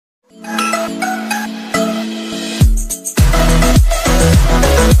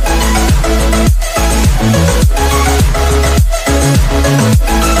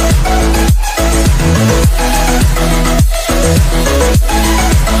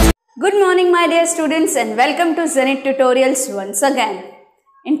Good morning my dear students and welcome to Zenith tutorials once again.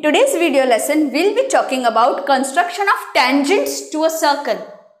 In today's video lesson, we'll be talking about construction of tangents to a circle.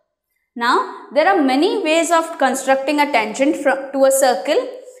 Now, there are many ways of constructing a tangent to a circle.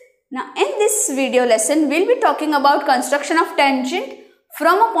 Now, in this video lesson, we'll be talking about construction of tangent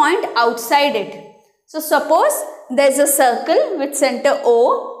from a point outside it. So, suppose there's a circle with center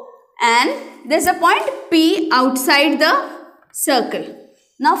O and there's a point P outside the circle.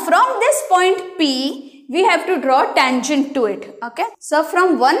 Now, from this point P, we have to draw tangent to it. Okay. So,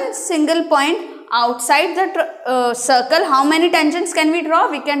 from one single point outside the circle, how many tangents can we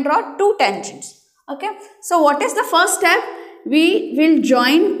draw? We can draw two tangents. Okay. So, what is the first step? We will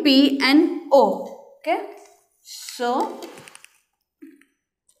join P and O. Okay. So,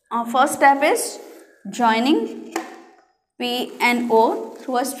 our first step is joining P and O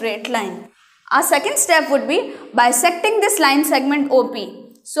through a straight line. Our second step would be bisecting this line segment OP.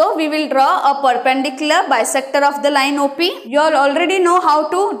 So, we will draw a perpendicular bisector of the line OP. You all already know how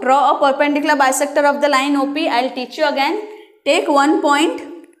to draw a perpendicular bisector of the line OP. I will teach you again. Take one point,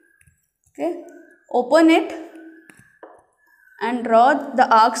 okay, open it and draw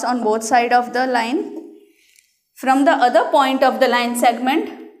the arcs on both sides of the line. From the other point of the line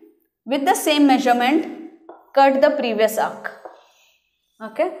segment, with the same measurement, cut the previous arc.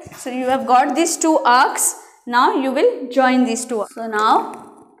 Okay, so you have got these two arcs. Now you will join these two. So now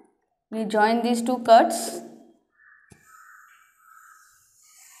we join these two cuts.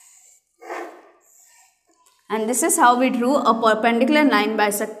 And this is how we drew a perpendicular line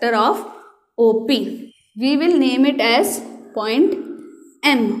bisector of OP. We will name it as point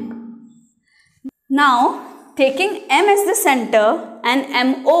M. Now, taking M as the center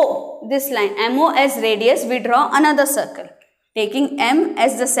and MO, this line, MO as radius, we draw another circle. Taking M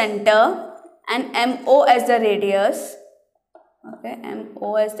as the center and MO as the radius, okay,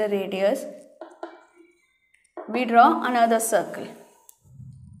 MO as the radius, we draw another circle.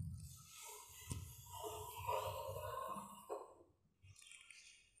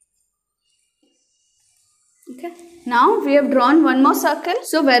 Okay. Now we have drawn one more circle.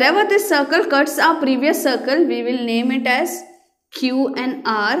 So wherever this circle cuts our previous circle, we will name it as Q and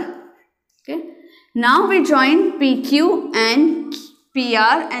R. Okay. Now we join PQ and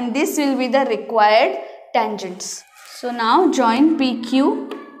PR and this will be the required tangents. So now join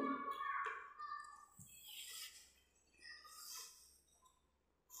PQ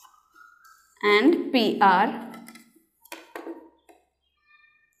and PR.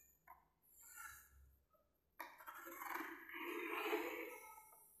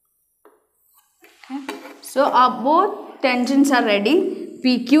 Okay. So our both tangents are ready.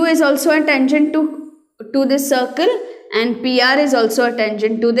 PQ is also a tangent to this circle and PR is also a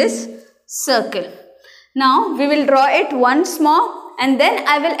tangent to this circle. Now we will draw it once more and then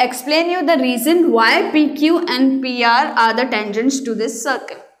I will explain you the reason why PQ and PR are the tangents to this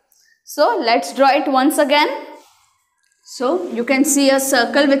circle. So let's draw it once again. So you can see a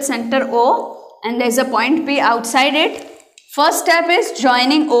circle with center O and there is a point P outside it. First step is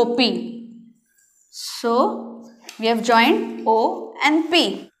joining OP. So we have joined O and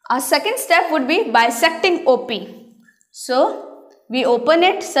P. Our second step would be bisecting OP. So we open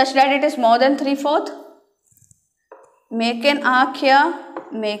it such that it is more than 3/4. Make an arc here,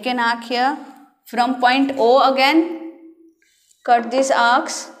 make an arc here. From point O again, cut these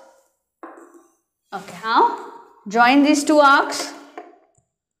arcs. Okay, now join these two arcs.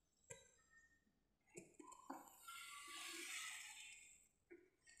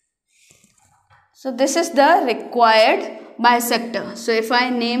 So this is the required bisector. So if I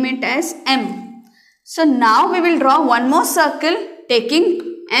name it as M. So now we will draw one more circle taking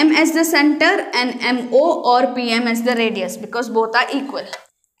M as the center and MO or PM as the radius because both are equal.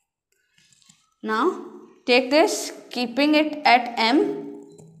 Now take this, keeping it at M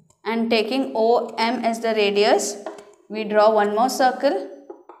and taking OM as the radius, we draw one more circle.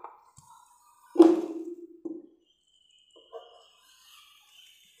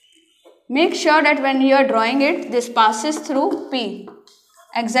 Make sure that when you are drawing it, this passes through P,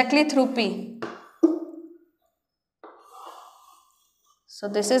 exactly through P. So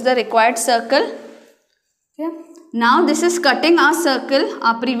this is the required circle. Okay. Now this is cutting our circle,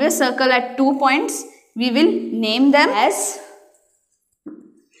 our previous circle at 2 points. We will name them as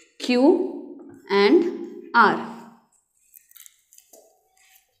Q and R.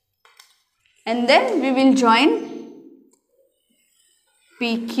 And then we will join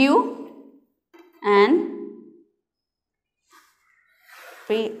PQ and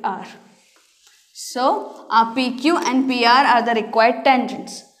PR. So, our PQ and PR are the required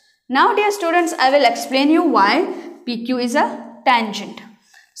tangents. Now, dear students, I will explain you why PQ is a tangent.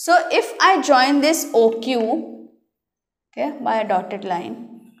 So if I join this OQ, okay, by a dotted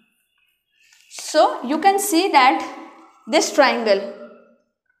line, so you can see that this triangle,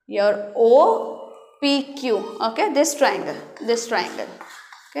 your OPQ, okay, this triangle,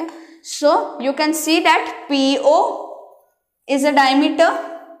 okay. So you can see that PO is a diameter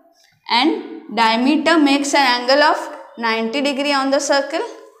and diameter makes an angle of 90 degree on the circle.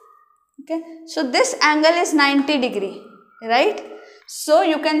 Okay, so this angle is 90 degree, right? So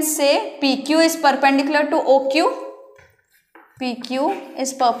you can say PQ is perpendicular to OQ. PQ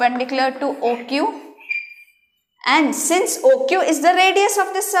is perpendicular to OQ. And since OQ is the radius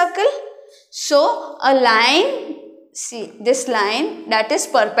of this circle, so a line, see this line that is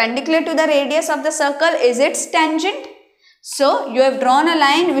perpendicular to the radius of the circle is its tangent. So you have drawn a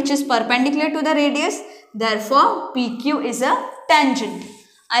line which is perpendicular to the radius, therefore PQ is a tangent.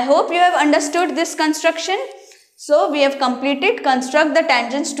 I hope you have understood this construction. So we have completed construct the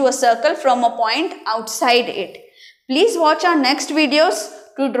tangents to a circle from a point outside it. Please watch our next videos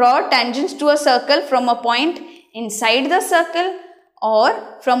to draw tangents to a circle from a point inside the circle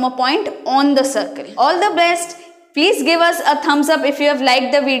or from a point on the circle. All the best. Please give us a thumbs up if you have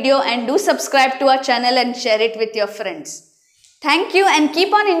liked the video and do subscribe to our channel and share it with your friends. Thank you and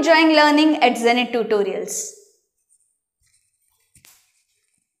keep on enjoying learning at Zenith Tutorials.